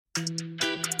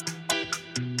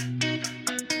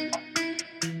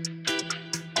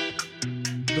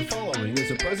The following is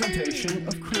a presentation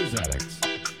of Cruise Addicts.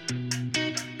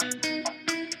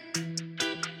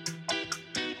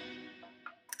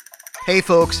 Hey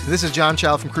folks, this is John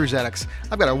Chow from Cruise Addicts.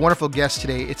 I've got a wonderful guest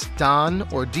today. It's Don,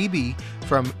 or DB,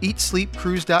 from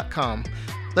EatSleepCruise.com.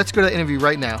 Let's go to the interview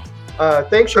right now.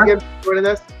 Thanks again for joining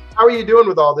us. How are you doing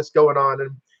with all this going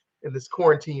on in this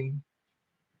quarantine?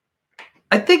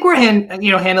 I think we're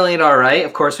handling it all right.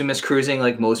 Of course, we miss cruising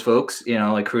like most folks,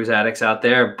 like cruise addicts out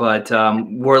there. But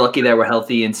we're lucky that we're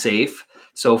healthy and safe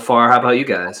so far. How about you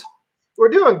guys? We're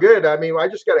doing good. I mean, I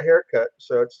just got a haircut,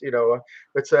 so it's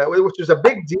which is a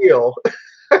big deal.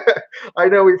 I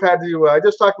know we've had to. I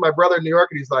just talked to my brother in New York,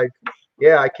 and he's like,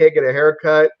 "Yeah, I can't get a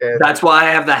haircut." And that's why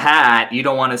I have the hat. You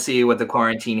don't want to see what the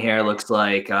quarantine hair looks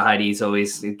like. Heidi's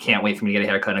always can't wait for me to get a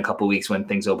haircut in a couple of weeks when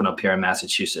things open up here in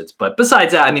Massachusetts. But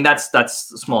besides that, I mean, that's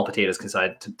small potatoes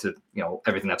compared to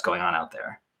everything that's going on out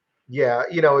there. Yeah,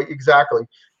 exactly.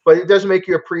 But it does make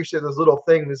you appreciate those little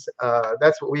things.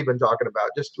 That's what we've been talking about.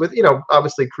 Just with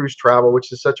obviously cruise travel,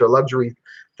 which is such a luxury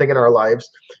thing in our lives.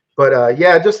 But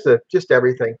yeah, just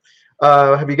everything.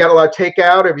 Have you got a lot of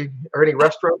takeout? Are any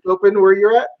restaurants open where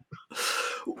you're at?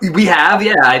 We have,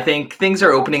 yeah. I think things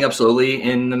are opening up slowly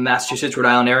in the Massachusetts, Rhode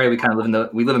Island area. We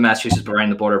live in Massachusetts, but right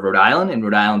on the border of Rhode Island, and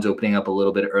Rhode Island's opening up a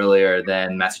little bit earlier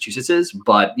than Massachusetts is.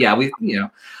 But yeah,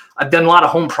 I've done a lot of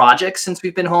home projects since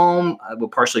we've been home. We're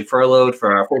partially furloughed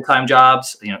for our full-time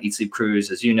jobs. Eat Sleep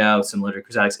Cruise, as you know, similar to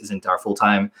Cruise Addicts, isn't our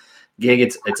full-time gig.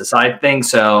 It's a side thing.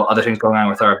 So other things going on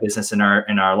with our business and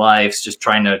our lives, just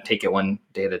trying to take it one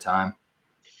day at a time.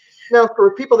 Now,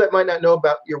 for people that might not know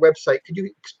about your website, could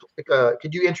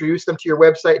you introduce them to your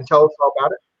website and tell us all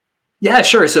about it? Yeah,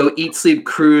 sure. So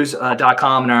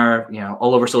eatsleepcruise.com and our,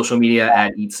 all over social media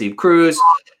at Eat Sleep Cruise.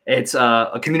 It's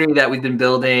a community that we've been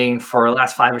building for the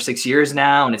last 5 or 6 years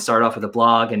now. And it started off with a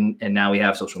blog and now we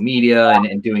have social media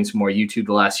and doing some more YouTube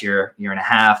the last year and a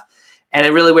half. And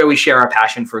it really where we share our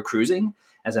passion for cruising.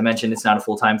 As I mentioned, it's not a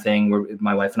full-time thing.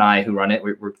 My wife and I who run it,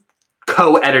 we're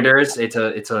co-editors. It's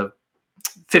a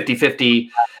 50-50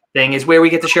 thing is where we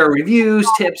get to share reviews,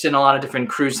 tips, and a lot of different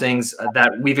cruise things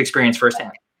that we've experienced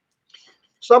firsthand.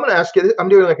 So I'm going to ask you, I'm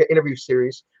doing like an interview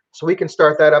series, so we can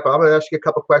start that up. I'm going to ask you a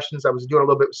couple questions. I was doing a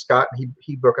little bit with Scott, and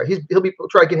he broke out. We'll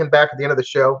try to get him back at the end of the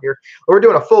show here. We're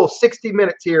doing a full 60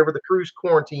 minutes here with the cruise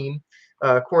quarantine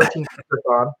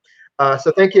marathon.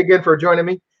 So thank you again for joining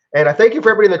me. And I thank you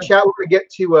for everybody in the chat. We're going to get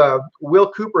to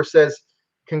Will Cooper says,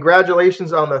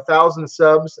 congratulations on the 1,000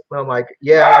 subs. And I'm like,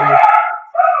 yeah,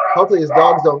 hopefully his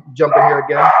dogs don't jump in here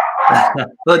again.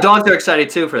 Well, the dogs are excited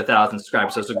too for 1,000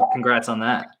 subscribers. So congrats on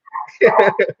that.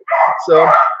 So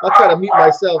I'll try to mute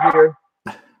myself here.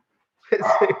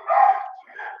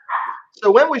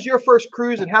 So when was your first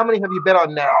cruise and how many have you been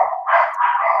on now?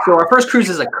 So our first cruise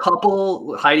is a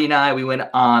couple. Heidi and I, we went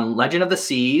on Legend of the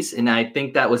Seas, and I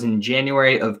think that was in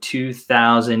January of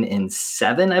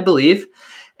 2007, I believe.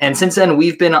 And since then,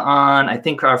 we've been on, I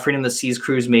think our Freedom of the Seas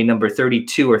cruise made number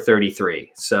 32 or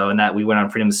 33. So in that, we went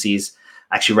on Freedom of the Seas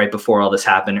actually right before all this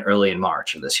happened, early in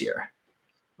March of this year.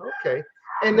 Okay.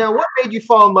 And now what made you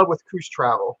fall in love with cruise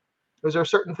travel? Was there a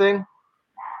certain thing?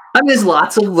 I mean, there's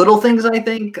lots of little things, I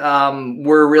think.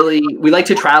 We like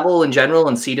to travel in general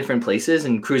and see different places,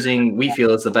 and cruising, we feel,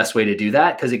 is the best way to do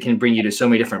that because it can bring you to so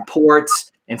many different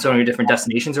ports and so many different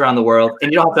destinations around the world,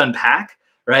 and you don't have to unpack,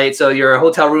 right? So your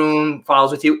hotel room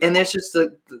follows with you, and there's just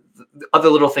the other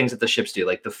little things that the ships do,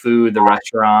 like the food, the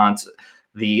restaurants,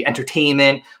 the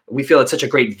entertainment. We feel it's such a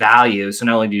great value. So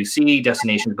not only do you see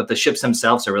destinations, but the ships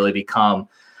themselves have really become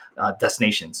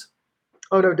destinations.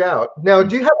 Oh, no doubt. Now,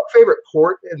 do you have a favorite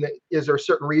port? And is there a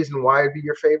certain reason why it'd be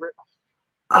your favorite?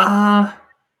 I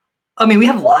mean, we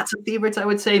have lots of favorites, I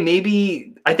would say.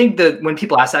 Maybe, I think that when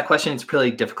people ask that question, it's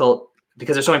really difficult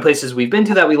because there's so many places we've been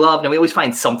to that we love, and we always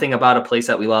find something about a place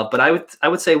that we love. But I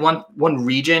would say one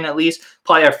region, at least,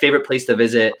 probably our favorite place to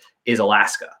visit is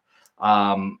Alaska.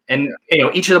 And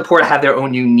each of the port have their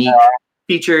own unique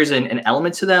features and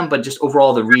elements to them, but just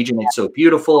overall the region, it's so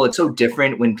beautiful. It's so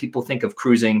different. When people think of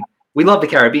cruising, we love the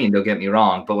Caribbean, don't get me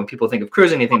wrong, but when people think of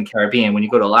cruising, they think Caribbean. When you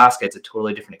go to Alaska, it's a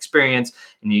totally different experience,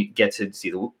 and you get to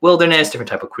see the wilderness, different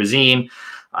type of cuisine,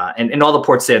 and all the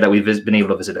ports there that we've been able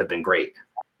to visit have been great.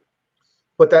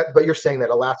 But you're saying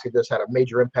that Alaska just had a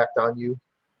major impact on you?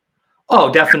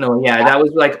 Oh, definitely. Yeah. That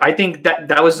was I think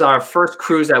that was our first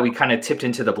cruise that we kind of tipped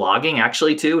into the blogging,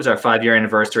 actually, too. It was our 5-year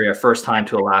anniversary, our first time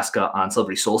to Alaska on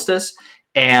Celebrity Solstice.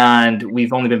 And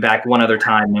we've only been back one other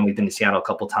time, and we've been to Seattle a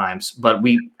couple times. But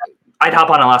I'd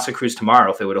hop on an Alaska cruise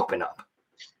tomorrow if it would open up.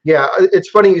 Yeah, it's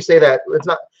funny you say that. It's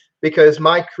not because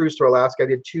my cruise to Alaska, I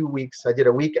did 2 weeks. I did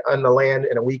a week on the land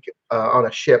and a week on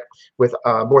a ship with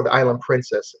aboard the Island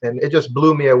Princess, and it just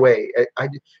blew me away.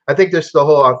 I think there's the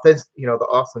whole the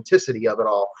authenticity of it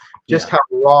all, just how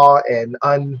raw and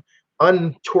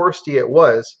untouristy it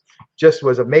was, just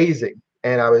was amazing.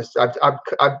 And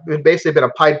I've basically been a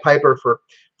Pied Piper for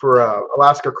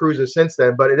Alaska cruises since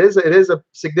then, but it is a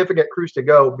significant cruise to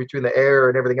go between the air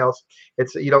and everything else.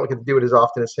 You don't get to do it as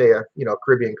often as, say, a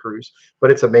Caribbean cruise, but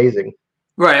it's amazing.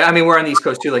 Right. I mean, we're on the East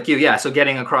Coast too, like you. Yeah. So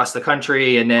getting across the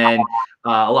country, and then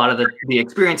a lot of the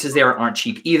experiences there aren't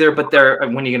cheap either. But they're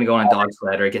when you're going to go on a dog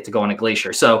sled or get to go on a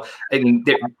glacier. So I mean,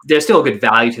 there's still a good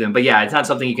value to them. But yeah, it's not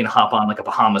something you can hop on like a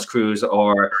Bahamas cruise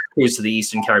or cruise to the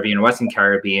Eastern Caribbean or Western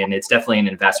Caribbean. It's definitely an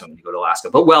investment when you go to Alaska,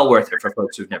 but well worth it for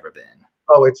folks who've never been.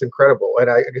 Oh, it's incredible. And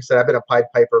like I said, I've been a Pied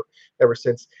Piper ever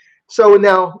since. So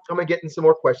now I'm going to get into some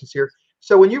more questions here.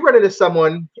 So when you run into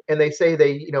someone and they say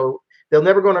they'll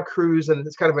never go on a cruise, and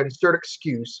it's kind of an absurd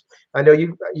excuse. I know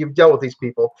you've dealt with these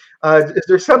people. Is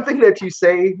there something that you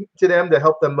say to them to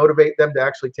help them motivate them to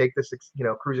actually take this,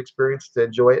 cruise experience, to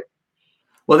enjoy it?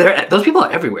 Well, those people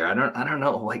are everywhere. I don't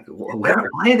know, like, why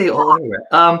are they all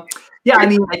everywhere? Yeah, I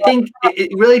mean, I think it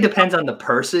really depends on the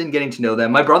person, getting to know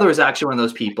them. My brother was actually one of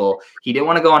those people. He didn't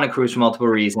want to go on a cruise for multiple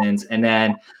reasons, and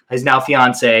then his now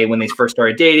fiance, when they first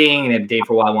started dating and they'd dated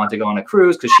for a while, wanted to go on a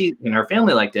cruise because she and her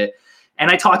family liked it. And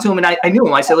I talked to him, and I knew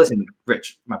him. I said, "Listen,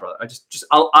 Rich, my brother,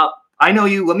 I know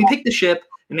you. Let me pick the ship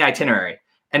and the itinerary."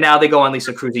 And now they go on at least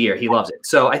a cruise a year. He loves it.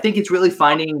 So I think it's really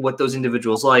finding what those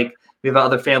individuals like. We have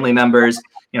other family members.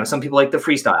 Some people like the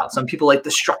freestyle. Some people like the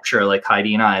structure, like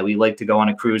Heidi and I. We like to go on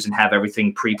a cruise and have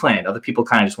everything pre-planned. Other people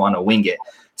kind of just want to wing it.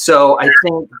 So I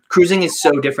think cruising is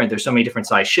so different. There's so many different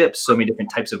size ships, so many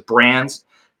different types of brands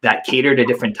that cater to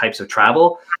different types of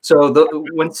travel. So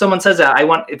when someone says that,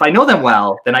 if I know them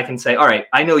well, then I can say, all right,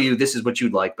 I know you, this is what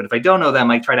you'd like. But if I don't know them,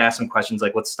 I try to ask some questions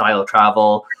like, what style of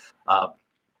travel?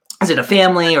 Is it a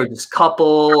family or just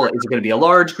couple? Is it going to be a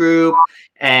large group?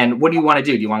 And what do you want to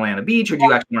do? Do you want to lay on a beach, or do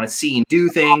you actually want to see and do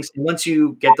things? And once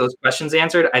you get those questions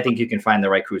answered, I think you can find the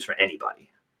right cruise for anybody.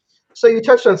 So you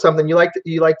touched on something. You like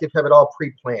to have it all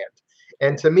pre-planned.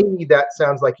 And to me, that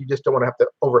sounds like you just don't want to have to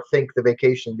overthink the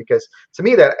vacation, because to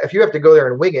me, that if you have to go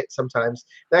there and wing it, sometimes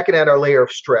that can add a layer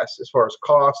of stress as far as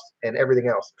cost and everything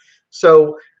else.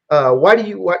 So why do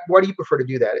you prefer to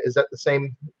do that? Is that the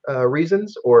same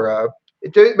reasons, or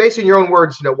based on your own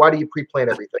words, why do you pre-plan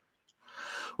everything?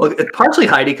 Well, partially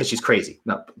Heidi, because she's crazy.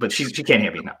 No, but she can't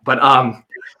hear me now. But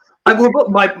we're both,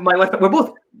 my wife, we're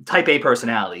both type A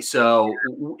personalities, so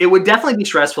it would definitely be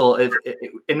stressful if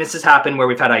and this has happened where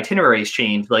we've had itineraries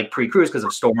change, like pre-cruise, because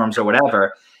of storms or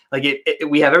whatever. Like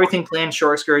we have everything planned,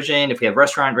 shore excursion. If we have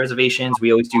restaurant reservations,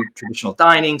 we always do traditional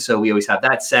dining, so we always have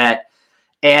that set.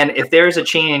 And if there's a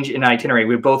change in itinerary,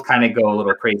 we both kind of go a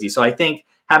little crazy. So I think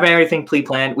having everything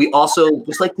pre-planned, we also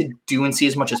just like to do and see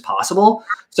as much as possible.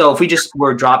 So if we just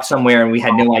were dropped somewhere and we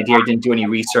had no idea, didn't do any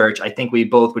research, I think we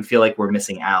both would feel like we're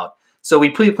missing out. So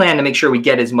we pre-plan to make sure we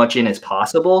get as much in as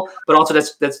possible, but also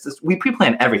we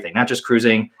pre-plan everything, not just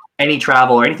cruising, any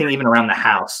travel or anything even around the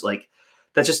house. Like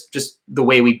that's just the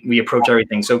way we approach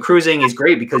everything. So cruising is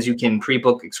great because you can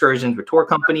pre-book excursions with tour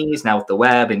companies now with the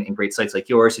web and great sites like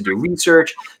yours to do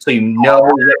research, so you know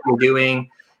what you're doing.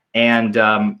 And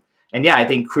yeah, I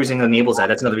think cruising enables that.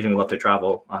 That's another reason we love to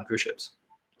travel on cruise ships.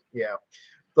 Yeah,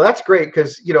 well, that's great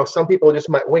because some people just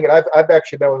might wing it. I've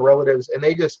actually been with relatives, and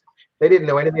they didn't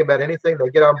know anything about anything. They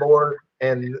get on board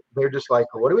and they're just like,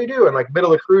 what do we do? And like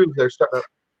middle of the cruise, they're starting to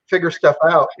figure stuff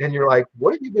out, and you're like,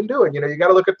 what have you been doing? You got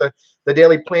to look at the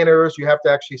daily planners. You have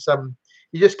to actually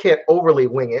you just can't overly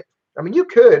wing it. I mean, you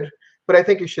could, but I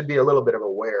think you should be a little bit of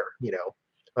aware,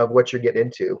 of what you're getting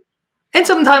into. And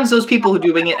sometimes those people who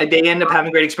do wing it, they end up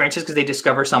having great experiences because they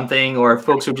discover something, or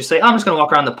folks who just say, oh, I'm just going to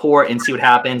walk around the port and see what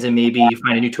happens, and maybe you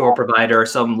find a new tour provider or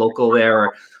some local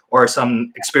there or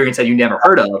some experience that you never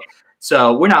heard of.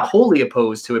 So we're not wholly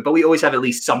opposed to it, but we always have at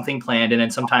least something planned. And then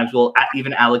sometimes we'll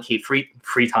even allocate free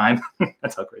time.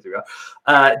 That's how crazy we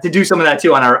are, to do some of that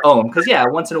too on our own. Because yeah,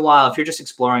 once in a while, if you're just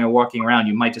exploring or walking around,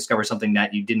 you might discover something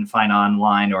that you didn't find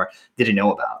online or didn't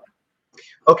know about.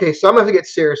 Okay, so I'm going to get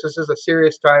serious. This is a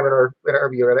serious time in our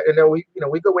interview, and I know we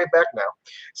go way back now.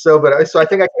 So I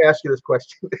think I can ask you this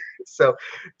question.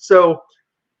 so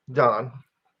Don,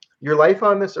 your life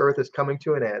on this earth is coming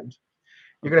to an end.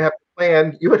 You're going to have to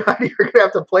plan. You and I are going to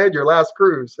have to plan your last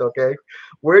cruise. Okay,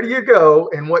 where do you go,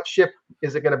 and what ship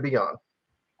is it going to be on?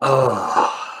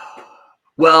 Oh,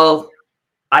 well,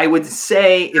 I would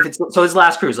say if it's his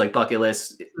last cruise, like bucket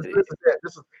list. This is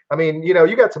it. I mean,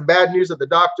 you got some bad news at the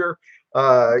doctor.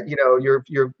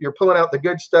 You're pulling out the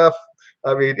good stuff.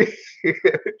 I mean,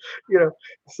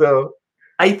 so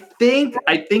I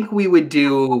think we would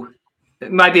do.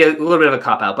 It might be a little bit of a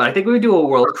cop out, but I think we would do a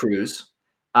world cruise.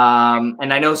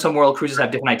 And I know some world cruises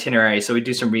have different itineraries, so we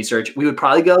do some research. We would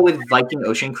probably go with Viking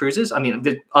Ocean cruises. I mean,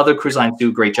 the other cruise lines do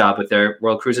a great job with their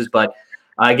world cruises, but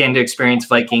again, to experience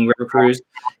Viking river cruise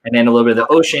and then a little bit of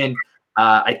the ocean,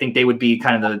 I think they would be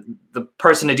kind of the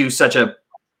person to do such a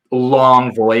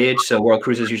long voyage. So world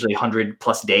cruise is usually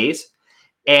 100+ days.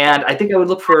 And I think I would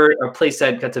look for a place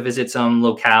that got to visit some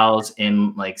locales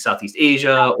in like Southeast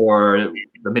Asia or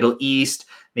the Middle East,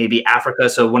 maybe Africa.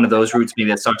 So one of those routes, maybe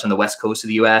that starts on the west coast of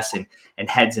the US and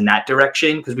heads in that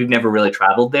direction because we've never really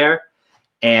traveled there.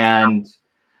 And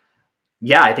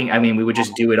yeah, I mean, we would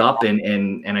just do it up and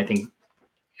I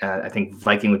think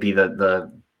Viking would be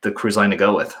the cruise line to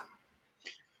go with.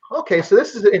 okay, so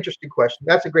this is an interesting question.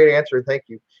 That's a great answer. Thank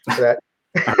you for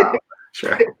that.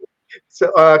 Sure.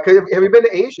 So, have you been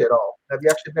to Asia at all? Have you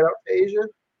actually been out to Asia?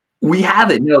 We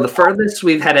haven't. No, the furthest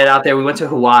we've headed out there, we went to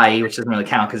Hawaii, which doesn't really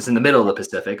count because it's in the middle of the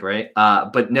Pacific, right?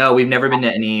 But no, we've never been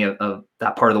to any of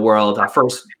that part of the world. Our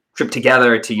first trip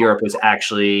together to Europe was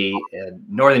actually in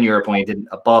Northern Europe when we did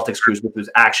a Baltics cruise, which was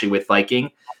actually with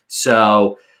Viking.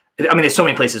 So, I mean, there's so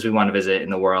many places we want to visit in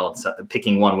the world. So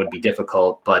picking one would be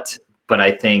difficult, but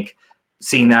I think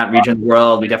seeing that region of the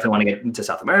world, we definitely want to get into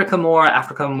South America more,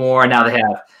 Africa more. Now they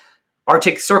have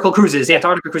Arctic Circle cruises,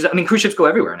 Antarctica cruises. I mean, cruise ships go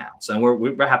everywhere now, so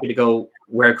we're happy to go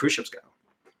where cruise ships go.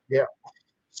 Yeah.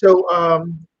 So,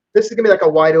 this is gonna be like a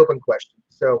wide open question.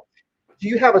 So, do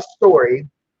you have a story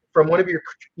from one of your,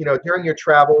 during your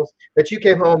travels that you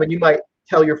came home and you might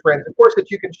tell your friends, of course, that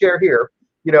you can share here?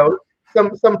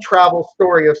 Some travel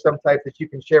story of some type that you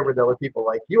can share with other people.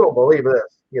 Like, you won't believe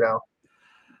this.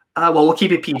 Well, we'll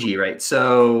keep it PG, right?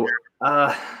 So,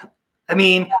 I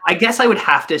mean, I guess I would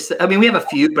have to say, I mean, we have a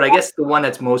few, but I guess the one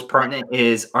that's most pertinent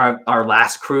is our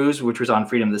last cruise, which was on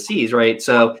Freedom of the Seas, right?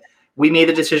 So we made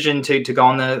the decision to go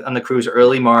on the cruise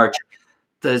early March.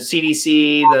 The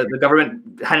CDC, the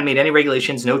government hadn't made any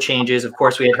regulations, no changes. Of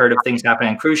course, we had heard of things happening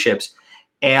on cruise ships.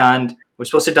 And we're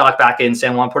supposed to dock back in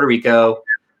San Juan, Puerto Rico,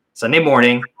 Sunday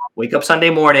morning, wake up Sunday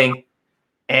morning,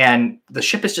 and the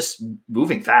ship is just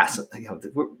moving fast.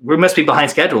 We must be behind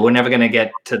schedule. We're never going to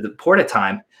get to the port at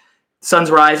time.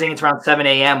 Sun's rising. It's around 7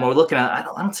 a.m. We're looking at,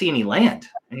 I don't see any land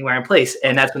anywhere in place.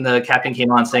 And that's when the captain came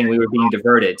on saying we were being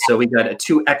diverted. So we got a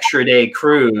 2 extra day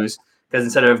cruise because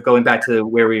instead of going back to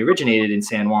where we originated in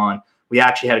San Juan, we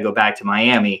actually had to go back to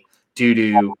Miami due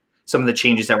to some of the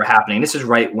changes that were happening. This is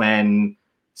right when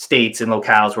states and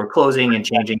locales were closing and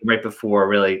changing right before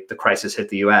really the crisis hit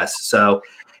the US. So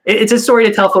it's a story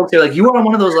to tell folks. They're like, you were on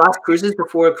one of those last cruises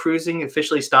before cruising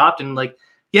officially stopped. And like,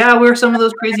 yeah, we were some of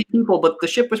those crazy people, but the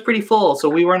ship was pretty full, so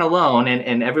we weren't alone.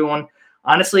 And everyone,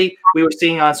 honestly, we were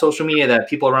seeing on social media that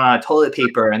people run out of toilet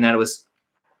paper and that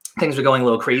things were going a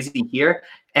little crazy here.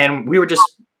 And we were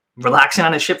just relaxing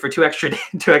on the ship for 2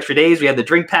 extra days. We had the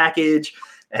drink package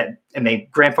and they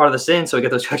grandfathered us in. So we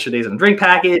got those 2 extra days on the drink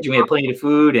package and we had plenty of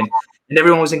food and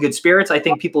everyone was in good spirits. I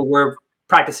think people were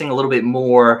practicing a little bit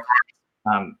more,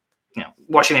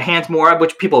 washing their hands more,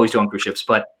 which people always do on cruise ships,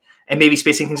 and maybe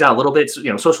spacing things out a little bit.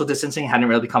 So, social distancing hadn't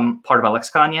really become part of our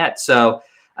lexicon yet. So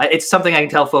it's something I can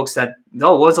tell folks that,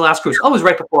 what was the last cruise? Oh, it was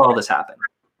right before all this happened.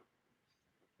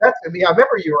 I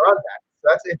remember you were on that. So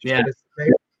that's interesting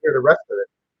to hear the rest of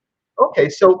it. Okay,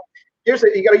 so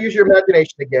you got to use your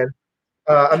imagination again.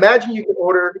 Imagine you can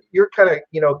order, you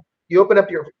open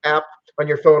up your app on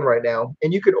your phone right now,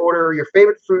 and you could order your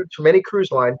favorite foods from any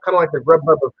cruise line, kind of like the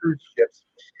Grubhub of cruise ships.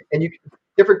 And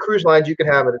different cruise lines you can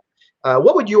have it.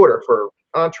 What would you order for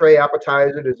entree,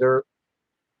 appetizer, dessert,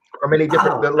 or many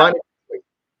different line?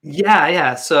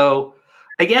 Yeah. So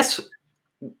I guess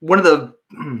one of the,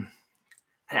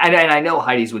 and I know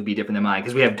Heidi's would be different than mine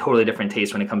because we have totally different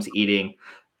tastes when it comes to eating.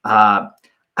 I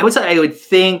would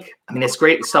think, it's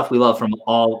great stuff we love from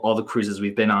all the cruises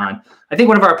we've been on. I think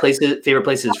one of our favorite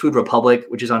places is Food Republic,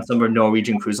 which is on some of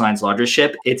Norwegian Cruise Line's largest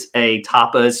ship. It's a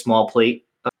tapas small plate.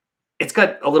 It's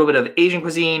got a little bit of Asian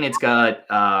cuisine. It's got,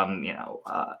 kind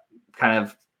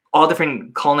of all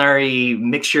different culinary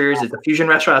mixtures. It's a fusion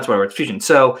restaurant. That's where it's fusion.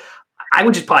 So I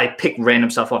would just probably pick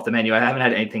random stuff off the menu. I haven't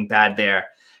had anything bad there.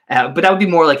 But that would be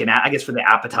more like I guess for the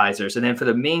appetizers. And then for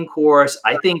the main course,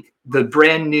 I think the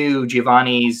brand new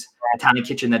Giovanni's Italian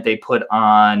kitchen that they put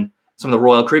on some of the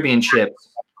Royal Caribbean ships,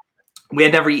 we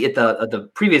had never eaten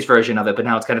the previous version of it, but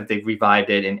now it's they've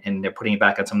revived it and they're putting it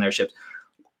back on some of their ships.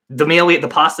 The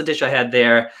pasta dish I had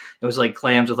there, it was like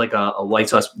clams with like a white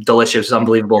sauce, delicious,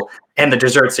 unbelievable. And the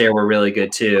desserts there were really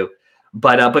good too.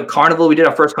 But Carnival, we did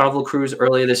our first Carnival cruise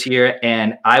earlier this year,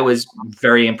 and I was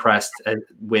very impressed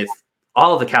with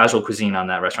all of the casual cuisine on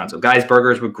that restaurant. So Guy's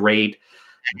burgers were great.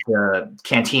 The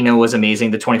cantina was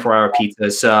amazing. The 24-hour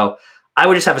pizzas. So I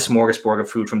would just have a smorgasbord of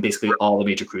food from basically all the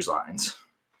major cruise lines.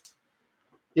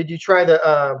 Did you try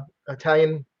the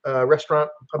Italian restaurant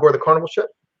aboard the Carnival ship?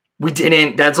 We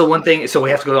didn't. That's the one thing. So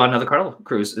we have to go on another Carnival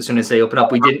cruise as soon as they open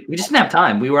up. We just didn't have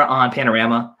time. We were on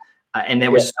Panorama, and there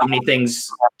was so many things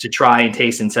to try and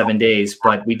taste in 7 days.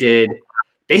 But we did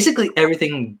basically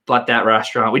everything but that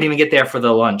restaurant. We didn't even get there for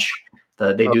the lunch.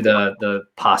 They do the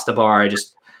pasta bar.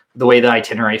 Just the way the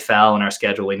itinerary fell in our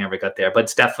schedule, we never got there. But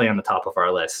it's definitely on the top of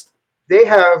our list. They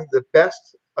have the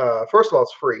best. First of all,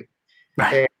 it's free.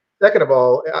 Right. And second of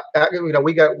all, when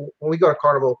we go to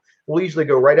Carnival, we'll usually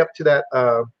go right up to that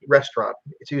restaurant.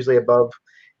 It's usually above,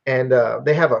 and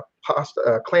they have a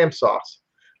pasta clam sauce,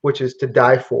 which is to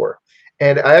die for.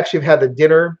 And I actually have had the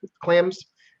dinner clams,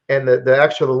 and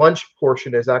the lunch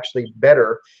portion is actually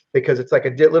better because it's like a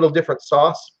little different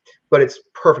sauce, but it's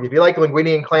perfect. If you like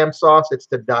linguine and clam sauce, it's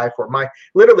to die for.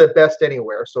 Literally the best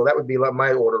anywhere. So that would be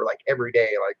my order like every day,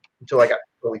 like until I got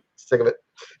really sick of it.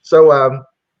 So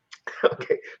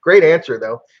okay, great answer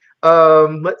though.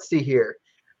 Let's see here.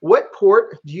 What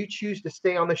port do you choose to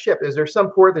stay on the ship? Is there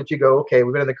some port that you go, okay,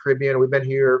 we've been in the Caribbean, we've been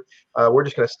here, we're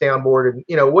just going to stay on board?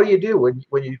 And what do you do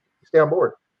when you stay on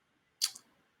board?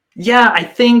 Yeah, I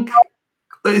think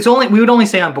we would only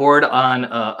stay on board on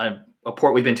a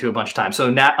port we've been to a bunch of times.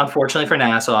 So unfortunately for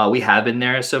Nassau, we have been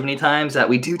there so many times that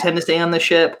we do tend to stay on the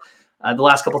ship. The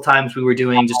last couple of times we were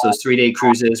doing just those 3-day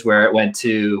cruises where it went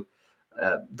to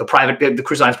the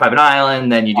cruise line's private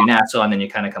island, then you do Nassau, and then you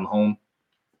kind of come home.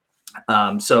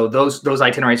 So those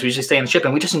itineraries, we usually stay on the ship,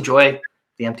 and we just enjoy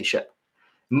the empty ship.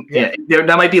 Yeah, there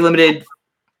might be limited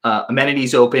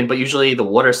amenities open, but usually the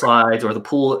water slides or the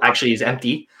pool actually is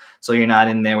empty, so you're not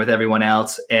in there with everyone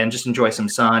else, and just enjoy some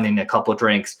sun and a couple of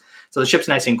drinks. So the ship's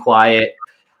nice and quiet,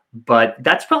 but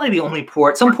that's probably the only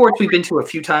port. Some ports we've been to a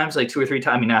few times, like 2 or 3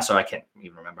 times. I mean, Nassau, I can't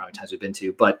even remember how many times we've been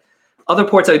to, but other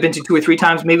ports I've been to 2 or 3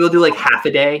 times, maybe we'll do like half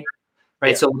a day.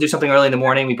 Right. So we'll do something early in the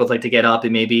morning. We both like to get up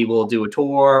and maybe we'll do a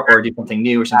tour or do something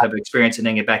new or some type of experience and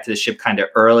then get back to the ship kind of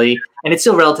early. And it's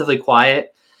still relatively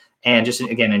quiet and just,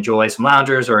 again, enjoy some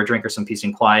loungers or a drink or some peace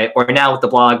and quiet. Or now with the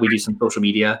blog, we do some social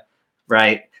media,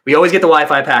 right? We always get the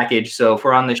Wi-Fi package. So if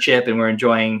we're on the ship and we're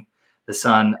enjoying the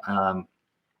sun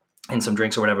and some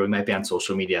drinks or whatever, we might be on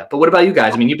social media. But what about you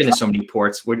guys? I mean, you've been to so many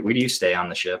ports. Where do you stay on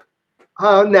the ship?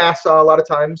 Nassau a lot of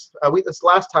times. This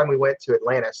last time we went to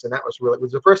Atlantis, and it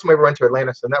was the first time we ever went to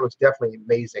Atlantis, and that was definitely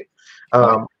amazing.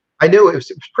 I knew it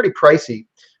was pretty pricey,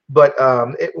 but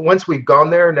once we've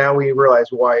gone there, now we realize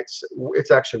why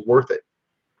it's actually worth it.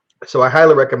 So I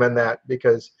highly recommend that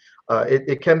because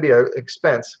it can be an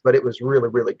expense, but it was really,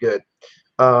 really good.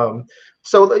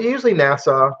 So usually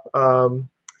Nassau.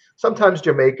 Sometimes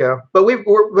Jamaica,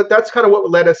 but that's kind of what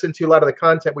led us into a lot of the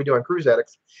content we do on Cruise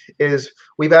Addicts. Is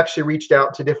we've actually reached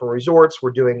out to different resorts.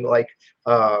 We're doing like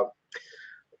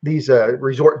these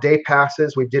resort day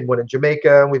passes. We did one in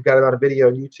Jamaica. We've got it on a video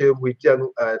on YouTube. We've done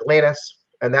Atlantis,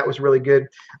 and that was really good.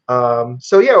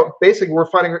 So yeah, basically we're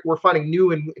finding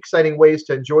new and exciting ways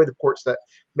to enjoy the ports that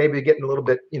maybe getting a little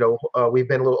bit, we've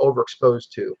been a little overexposed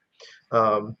to.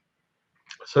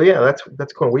 So yeah, that's kind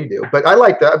of what we do. But I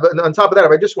like that. But on top of that,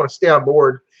 if I just want to stay on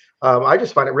board, I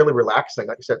just find it really relaxing.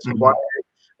 Like I said, it's quiet.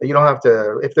 You don't have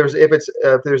to. If there's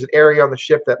an area on the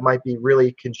ship that might be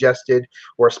really congested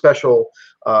or a special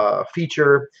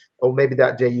feature, or maybe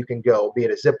that day you can go, be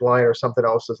it a zip line or something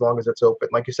else, as long as it's open.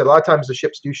 Like you said, a lot of times the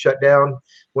ships do shut down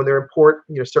when they're in port.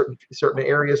 Certain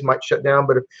areas might shut down,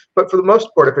 but for the most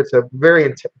part, if it's a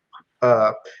very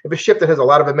if a ship that has a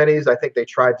lot of amenities, I think they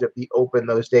tried to be open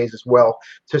those days as well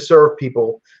to serve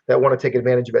people that want to take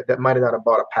advantage of it that might not have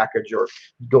bought a package or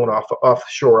going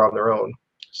offshore on their own.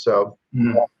 So,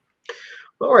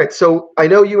 all right. So I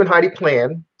know you and Heidi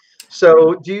plan.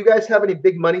 So do you guys have any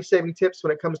big money saving tips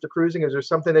when it comes to cruising? Is there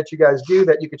something that you guys do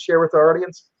that you could share with our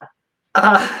audience?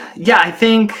 Yeah, I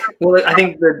think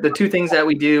the 2 things that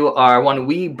we do are, one,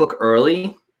 we book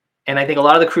early. And I think a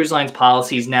lot of the cruise lines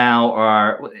policies now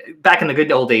are, back in the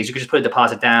good old days, you could just put a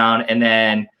deposit down, and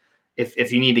then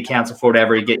if you need to cancel for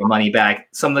whatever, you get your money back.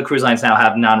 Some of the cruise lines now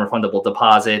have non-refundable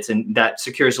deposits, and that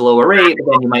secures a lower rate,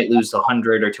 but then you might lose $100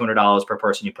 or $200 per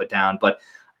person you put down. But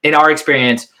in our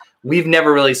experience, we've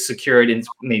never really secured, in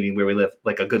maybe where we live,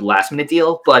 like a good last-minute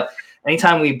deal. But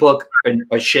anytime we book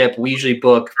a ship, we usually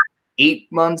book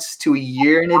 8 months to a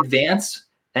year in advance.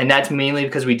 And that's mainly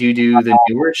because we do the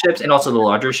newer ships and also the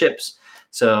larger ships.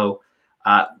 So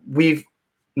we've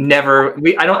never,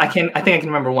 I think I can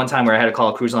remember one time where I had to call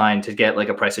a cruise line to get like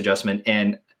a price adjustment.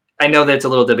 And I know that it's a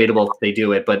little debatable if they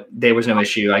do it, but there was no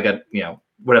issue. I got,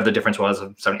 whatever the difference was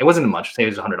of it wasn't much. Say it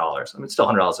was $100. I mean, it's still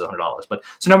 $100 is $100. But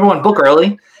so number one, book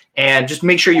early and just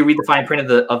make sure you read the fine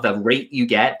print of the rate you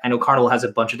get. I know Carnival has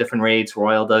a bunch of different rates.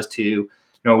 Royal does too,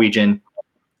 Norwegian.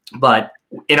 But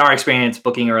in our experience,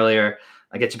 booking earlier,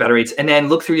 I get you better rates. And then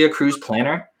look through your cruise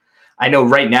planner. I know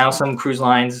right now some cruise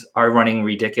lines are running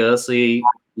ridiculously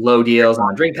low deals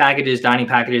on drink packages, dining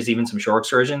packages, even some shore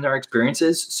excursions or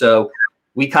experiences. So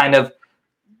we kind of,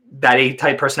 that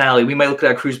A-type personality, we might look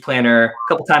at a cruise planner a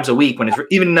couple times a week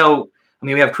even though,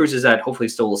 we have cruises that hopefully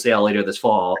still will sail later this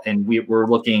fall. And we're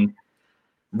looking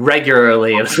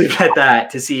regularly, let's leave it at that,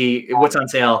 to see what's on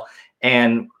sale.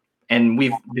 And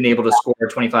we've been able to score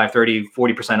 25, 30,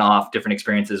 40% off different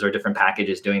experiences or different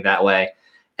packages doing that way.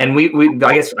 And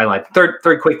I guess I like third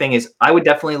quick thing is I would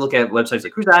definitely look at websites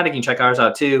like Cruise Addict. You can check ours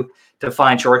out too to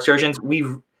find shore excursions. We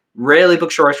rarely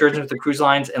book shore excursions with the cruise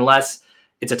lines unless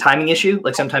it's a timing issue.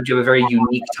 Like sometimes you have a very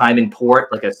unique time in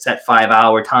port, like a set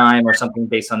 5-hour time or something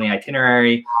based on the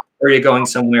itinerary, or you're going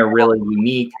somewhere really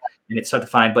unique and it's tough to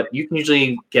find. But you can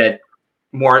usually get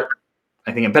more,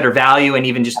 I think, a better value and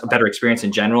even just a better experience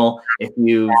in general if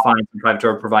you find some private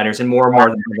tour providers, and more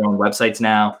than their own websites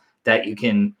now that you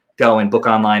can go and book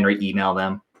online or email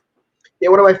them. Yeah,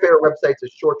 one of my favorite websites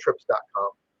is shoretrips.com.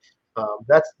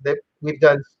 We've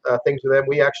done things with them.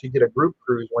 We actually did a group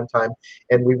cruise one time,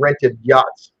 and we rented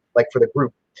yachts like for the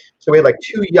group. So we had like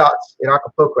 2 yachts in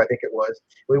Acapulco, I think it was.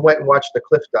 We went and watched the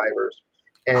cliff divers,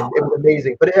 and it was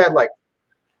amazing. But it had like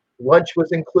lunch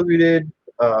was included,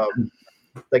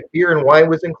 like beer and wine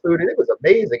was included. It was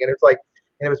amazing, and it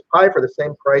was probably for the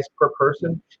same price per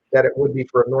person that it would be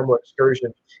for a normal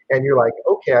excursion. And you're like,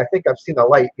 okay, I think I've seen the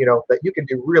light. That you can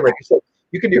do really, like you said,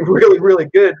 you can do really, really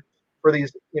good for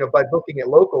these, by booking it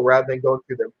local rather than going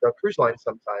through the cruise line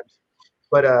sometimes.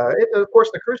 But of course,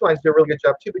 the cruise lines do a really good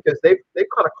job too, because they've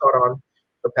kind of caught on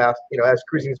the past, as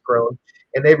cruising has grown,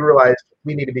 and they've realized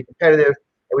we need to be competitive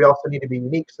and we also need to be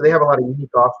unique. So they have a lot of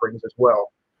unique offerings as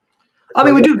well.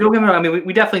 We do. Don't get me wrong.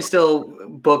 we definitely still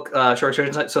book short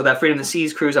excursions. So that Freedom of the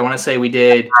Seas cruise, I want to say we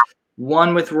did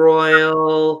one with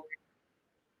Royal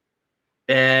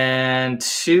and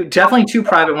definitely 2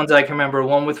 private ones that I can remember.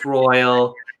 One with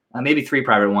Royal. Maybe 3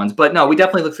 private ones, but no, we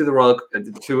definitely look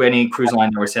through any cruise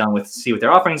line that we're sailing with, see what their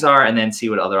offerings are, and then see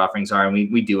what other offerings are, and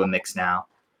we do a mix now.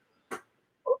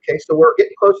 Okay, so we're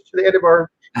getting close to the end of our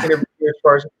interview as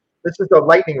far as this is the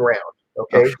lightning round.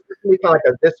 Okay, It's going to be kind of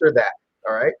like a this or that.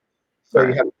 All right, so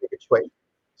you have to pick a choice.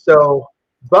 So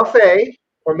buffet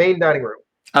or main dining room?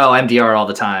 Oh, MDR all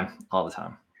the time.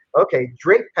 Okay,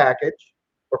 drink package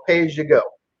or pay as you go?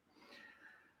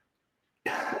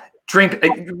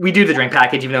 We do the drink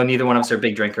package, even though neither one of us are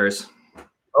big drinkers.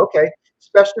 Okay.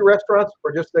 Specialty restaurants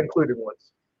or just the included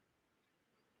ones?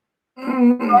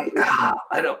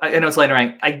 I know it's later.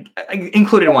 I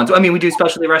included ones. We do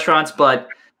specialty restaurants, but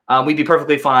we'd be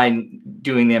perfectly fine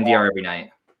doing the MDR every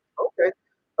night. Okay.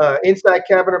 Inside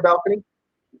cabin or balcony?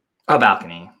 A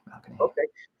balcony. Okay.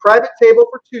 Private table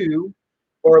for 2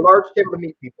 or a large table to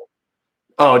meet people?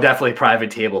 Oh, definitely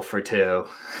private table for 2.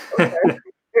 Okay.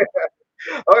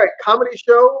 All right, comedy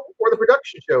show or the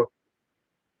production show?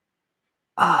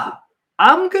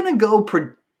 I'm gonna go.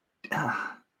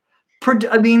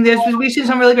 We've seen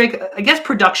some really great, I guess,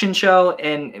 production show,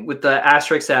 and with the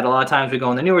asterisk that a lot of times we go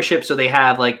on the newer ship, so they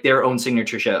have like their own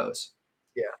signature shows.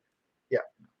 Yeah.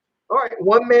 All right,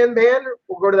 one-man band.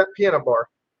 We'll go to that piano bar.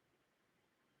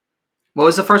 What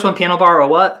was the first one? Piano bar or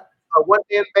what? A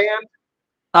one-man band.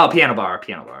 Oh, piano bar.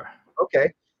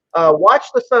 Okay. Watch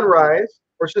the sunrise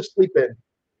or just sleep in?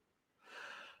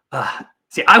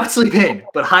 See, I would sleep in,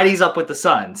 but Heidi's up with the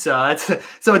sun, so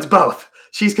it's both.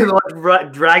 She's gonna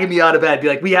dragging me out of bed, be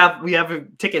like, "We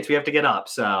have tickets, we have to get up."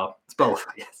 So it's both.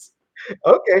 Yes.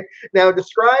 Okay. Now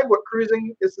describe what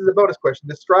cruising. This is a bonus question.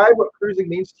 Describe what cruising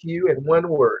means to you in one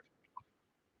word.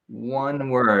 One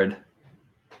word.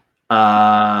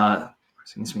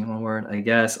 Cruising means one word. I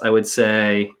guess I would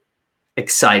say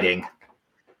exciting.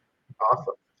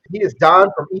 Awesome. He is Don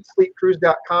from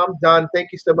EatSleepCruise.com. Don,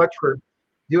 thank you so much for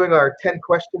doing our 10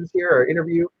 questions here, our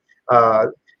interview.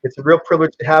 It's a real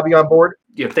privilege to have you on board.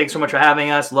 Yeah, thanks so much for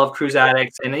having us. Love Cruise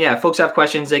Addicts. And yeah, if folks have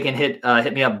questions, they can hit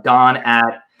me up, Don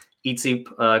at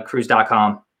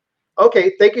EatSleepCruise.com.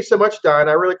 Okay, thank you so much, Don.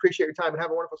 I really appreciate your time and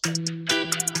have a wonderful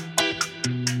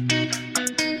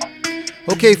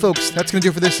Okay, folks, that's going to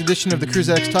do it for this edition of the Cruise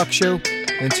Addicts Talk Show.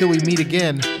 And until we meet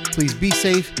again, please be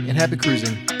safe and happy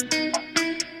cruising.